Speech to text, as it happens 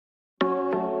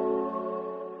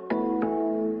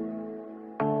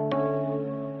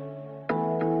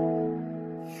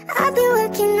I've been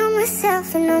working on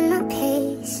myself and on my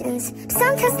patience.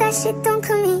 Sometimes that shit don't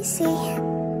come easy.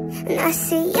 And I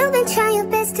see you've been trying your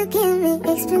best to give me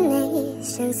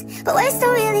explanations, but words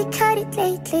don't really cut it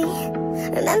lately.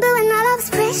 Remember when our love was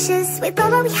precious? We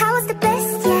thought what we had was the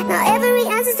best, yeah. Now every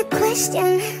answer's a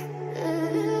question.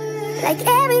 Like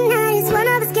every night is one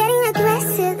of us getting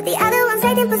aggressive, the other one's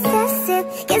acting possessive.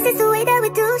 Guess it's the way that we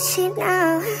do shit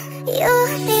now. You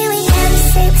think we never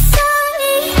say we're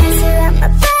sorry. Answer up my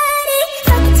body.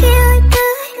 Fuck it till we're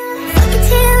good. Fuck it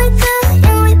till we're good.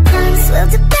 And we promise we'll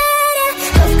do better.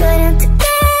 Both go down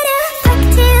together. Fuck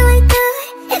it till we're good.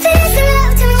 If it isn't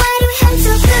love, tell me why do we hurt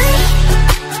so good?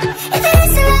 If it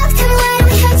isn't love, tell me why do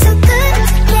we hurt so good?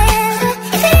 Yeah.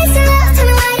 If it isn't love, tell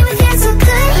me why do we feel so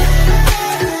good?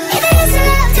 If it isn't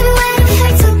love, tell me why do we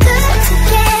hurt so good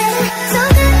together? So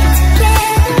good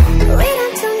together.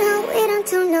 We don't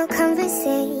do no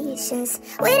conversations.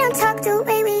 We don't talk the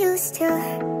way we used to.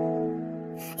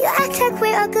 You act like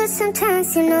we're all good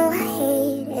sometimes, you know I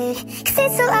hate it, 'cause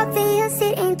it's so obvious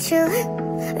it ain't true.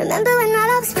 Remember when our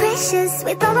love was precious?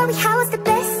 We thought what we had was the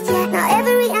best, yeah. Now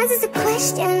every answer's a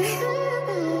question.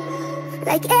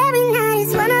 Like every night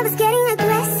is one of us getting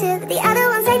aggressive, the other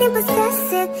one's acting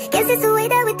possessive. Guess it's the way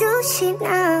that we do shit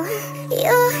now.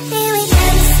 You think we